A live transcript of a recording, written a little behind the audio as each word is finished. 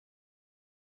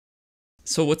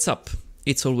So what's up?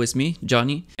 It's always me,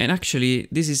 Johnny, and actually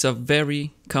this is a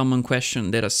very common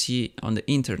question that I see on the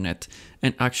internet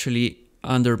and actually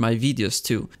under my videos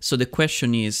too. So the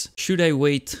question is, should I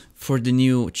wait for the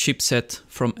new chipset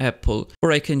from Apple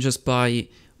or I can just buy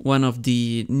one of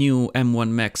the new M1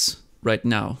 Max right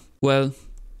now? Well,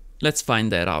 let's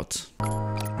find that out.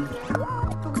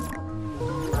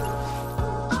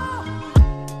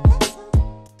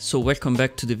 So welcome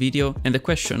back to the video, and the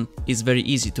question is very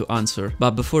easy to answer,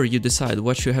 but before you decide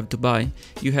what you have to buy,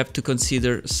 you have to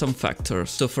consider some factors.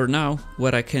 So for now,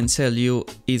 what I can tell you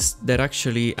is that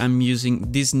actually I'm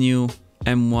using this new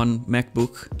M1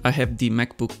 MacBook. I have the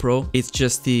MacBook Pro. It's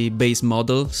just the base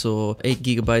model, so 8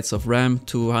 GB of RAM,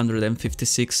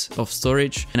 256 of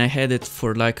storage, and I had it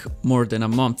for like more than a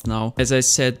month now. As I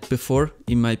said before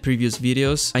in my previous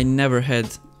videos, I never had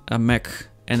a Mac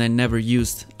and I never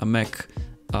used a Mac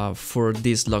for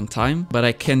this long time, but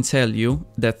I can tell you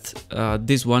that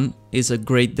this one is a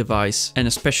great device, and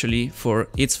especially for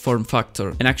its form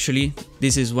factor. And actually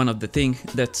this is one of the things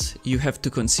that you have to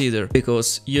consider,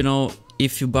 because you know,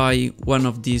 if you buy one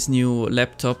of these new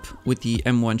laptop with the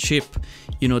M1 chip,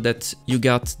 you know that you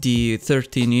got the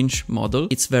 13-inch model.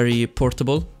 It's very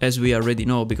portable, as we already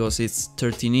know, because it's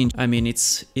 13-inch. I mean,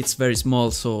 it's very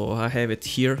small, so I have it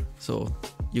here, so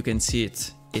you can see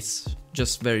it. It's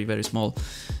just very small,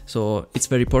 so it's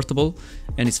very portable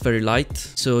and it's very light,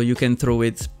 so you can throw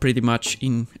it pretty much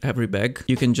in every bag.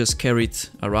 You can just carry it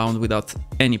around without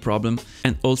any problem.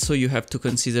 And also you have to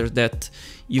consider that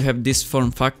you have this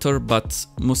form factor, but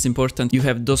most important, you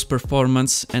have those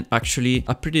performance and actually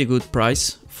a pretty good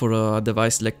price for a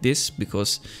device like this,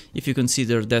 because if you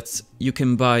consider that you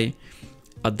can buy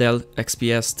a Dell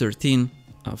XPS 13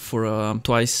 for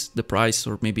twice the price,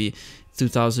 or maybe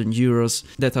 2,000 euros,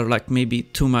 that are like maybe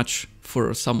too much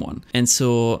for someone. And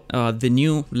so the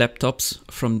new laptops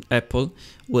from Apple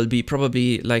will be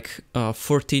probably like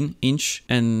 14-inch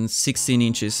and 16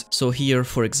 inches. So here,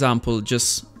 for example,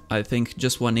 I think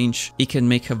just 1 inch, it can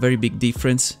make a very big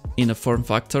difference in a form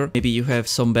factor. Maybe you have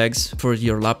some bags for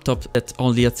your laptop that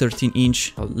only a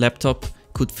 13-inch laptop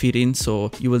could fit in, so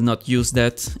you will not use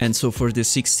that. And so for the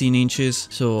 16 inches,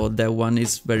 so that one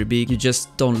is very big. You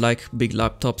just don't like big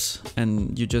laptops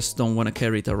and you just don't want to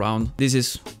carry it around. This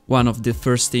is one of the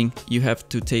first thing you have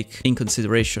to take in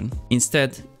consideration.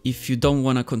 Instead, if you don't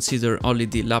want to consider only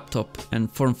the laptop and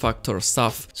form factor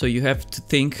stuff, so you have to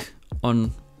think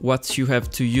on what you have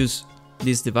to use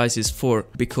these devices for,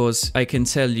 because I can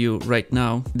tell you right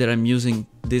now that I'm using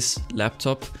this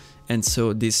laptop and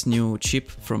so this new chip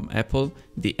from Apple,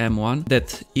 the M1,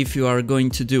 that if you are going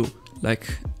to do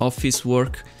like office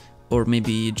work, or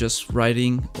maybe just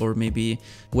writing, or maybe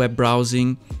web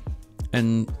browsing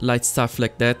and light stuff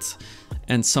like that,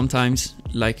 and sometimes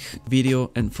like video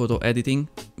and photo editing,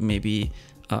 maybe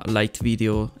light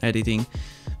video editing,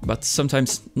 but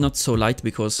sometimes not so light,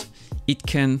 because it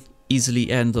can easily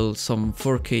handle some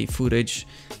 4K footage.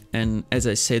 And as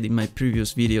I said in my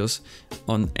previous videos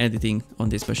on editing on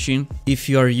this machine, if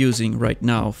you are using right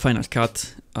now Final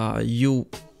Cut, you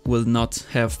will not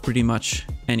have pretty much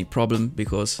any problem,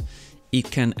 because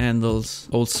it can handle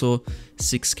also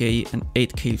 6K and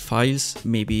 8K files,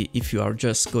 maybe if you are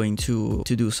just going to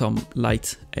do some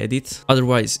light edit.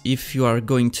 Otherwise, if you are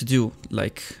going to do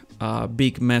like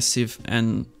big, massive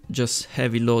and just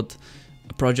heavy load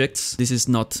projects, this is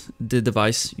not the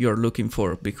device you're looking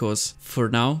for, because for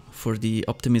now, for the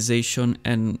optimization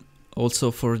and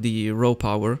also for the raw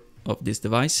power of these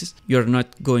devices, you're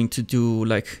not going to do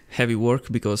like heavy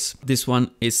work, because this one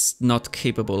is not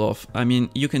capable of. I mean,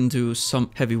 you can do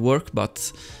some heavy work,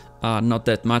 but not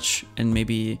that much, and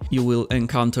maybe you will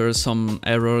encounter some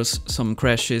errors, some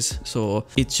crashes, so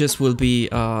it just will be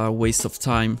a waste of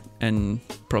time and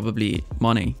probably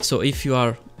money. So if you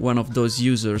are one of those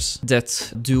users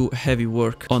that do heavy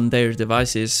work on their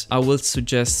devices, I will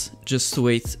suggest just to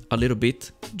wait a little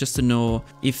bit, just to know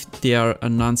if they are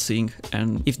announcing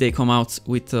and if they come out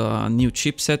with a new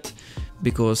chipset,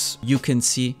 because you can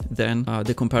see then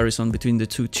the comparison between the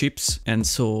two chips, and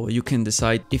so you can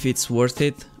decide if it's worth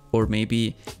it, or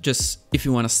maybe just if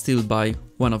you want to still buy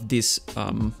one of these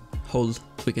whole,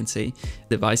 we can say,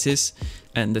 devices,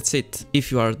 and that's it.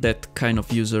 If you are that kind of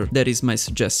user, that is my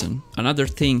suggestion. Another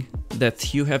thing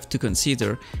that you have to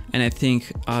consider, and I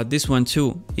think this one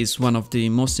too is one of the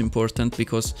most important,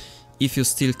 because if you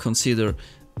still consider,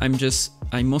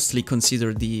 I mostly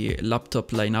consider the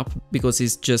laptop lineup, because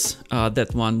it's just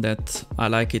that one that I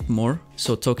like it more.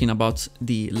 So talking about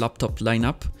the laptop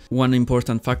lineup, one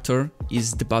important factor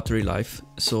is the battery life.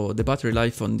 So the battery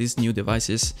life on these new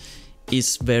devices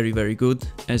is very, very good,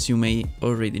 as you may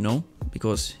already know,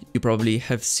 because you probably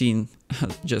have seen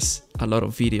just a lot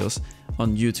of videos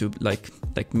on YouTube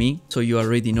like me. So you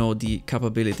already know the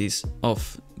capabilities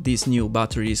of these new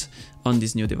batteries on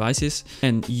these new devices,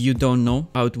 and you don't know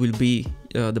how it will be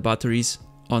the batteries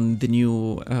on the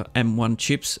new M1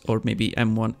 chips or maybe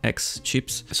M1X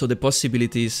chips. So the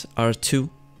possibilities are two,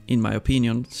 in my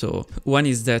opinion. So one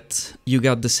is that you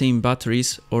got the same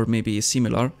batteries or maybe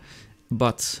similar,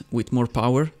 but with more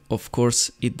power. Of course,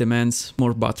 it demands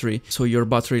more battery, so your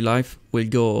battery life will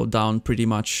go down pretty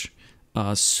much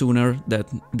sooner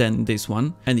than this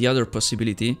one. And the other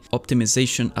possibility,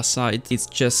 optimization aside, it's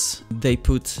just they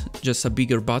put just a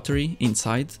bigger battery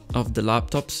inside of the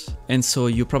laptops, and so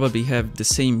you probably have the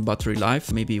same battery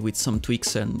life, maybe with some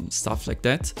tweaks and stuff like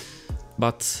that,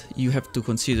 but you have to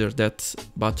consider that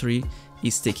battery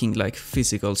is taking like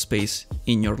physical space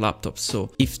in your laptop.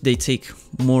 So if they take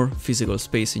more physical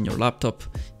space in your laptop,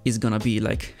 it's gonna be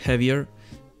like heavier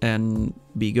and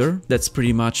bigger. That's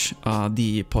pretty much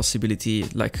the possibility,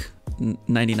 like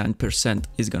 99%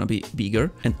 is gonna be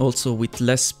bigger. And also with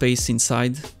less space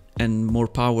inside and more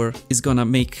power, it's gonna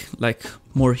make like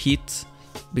more heat,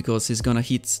 because it's gonna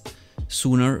heat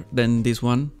sooner than this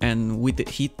one. And with the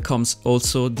heat comes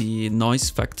also the noise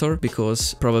factor,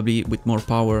 because probably with more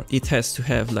power it has to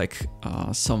have like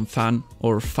some fan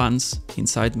or fans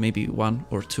inside, maybe one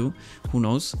or two, who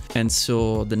knows. And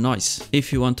so the noise,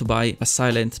 if you want to buy a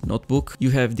silent notebook, you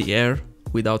have the air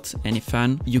without any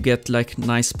fan, you get like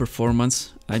nice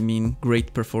performance, I mean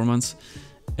great performance,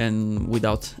 and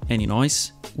without any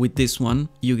noise. With this one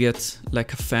you get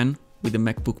like a fan. With the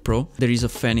MacBook Pro, there is a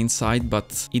fan inside,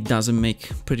 but it doesn't make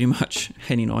pretty much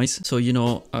any noise. So, you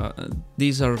know,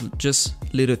 these are just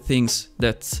little things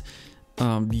that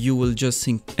you will just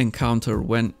encounter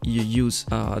when you use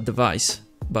a device.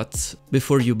 But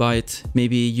before you buy it,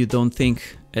 maybe you don't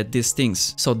think at these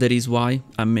things. So that is why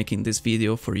I'm making this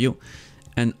video for you.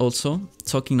 And also,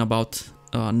 talking about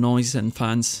noise and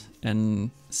fans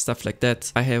and stuff like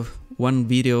that, I have one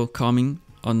video coming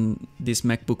on this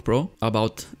MacBook Pro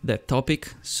about that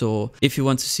topic. So if you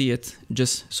want to see it,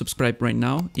 just subscribe right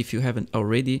now if you haven't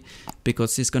already,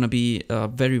 because it's gonna be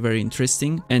very, very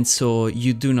interesting, and so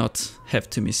you do not have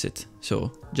to miss it.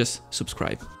 So just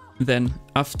subscribe. Then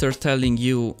after telling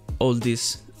you all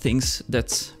these things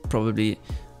that probably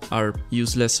are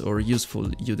useless or useful,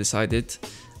 you decided,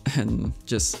 and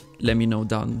just let me know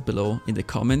down below in the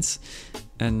comments.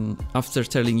 And after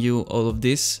telling you all of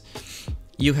this,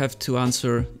 you have to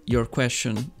answer your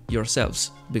question yourselves,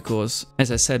 because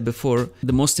as I said before,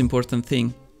 the most important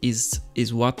thing is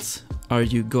what are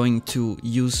you going to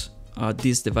use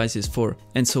these devices for.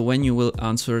 And so when you will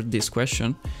answer this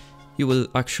question, you will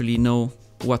actually know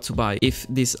what to buy, if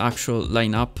this actual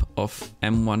lineup of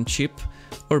M1 chip,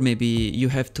 or maybe you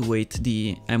have to wait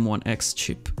the M1X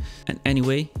chip. And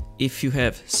anyway, if you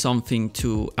have something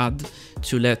to add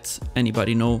to let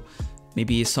anybody know,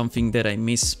 maybe something that I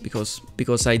miss, because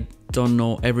I don't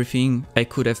know everything, I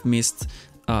could have missed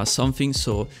something.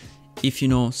 So if you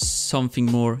know something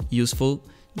more useful,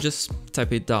 just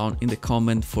type it down in the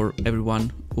comment for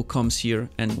everyone who comes here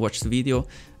and watch the video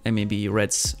and maybe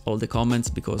reads all the comments,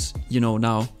 because you know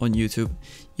now on YouTube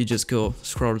you just go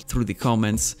scroll through the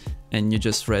comments and you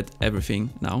just read everything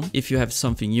now. If you have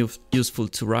something useful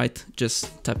to write,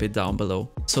 just type it down below.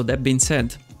 So that being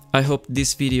said, I hope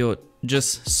this video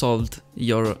just solved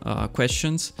your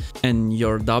questions and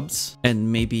your doubts,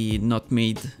 and maybe not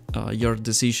made your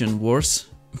decision worse.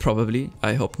 Probably,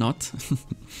 I hope not.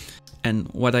 And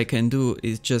what I can do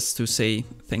is just to say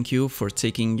thank you for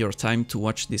taking your time to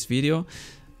watch this video.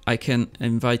 I can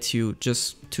invite you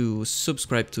just to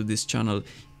subscribe to this channel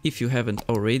if you haven't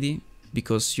already,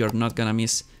 because you're not gonna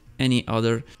miss any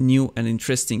other new and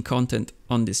interesting content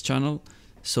on this channel.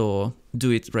 So do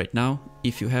it right now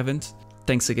if you haven't.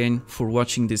 Thanks again for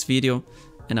watching this video,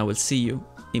 and I will see you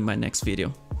in my next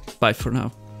video. Bye for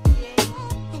now.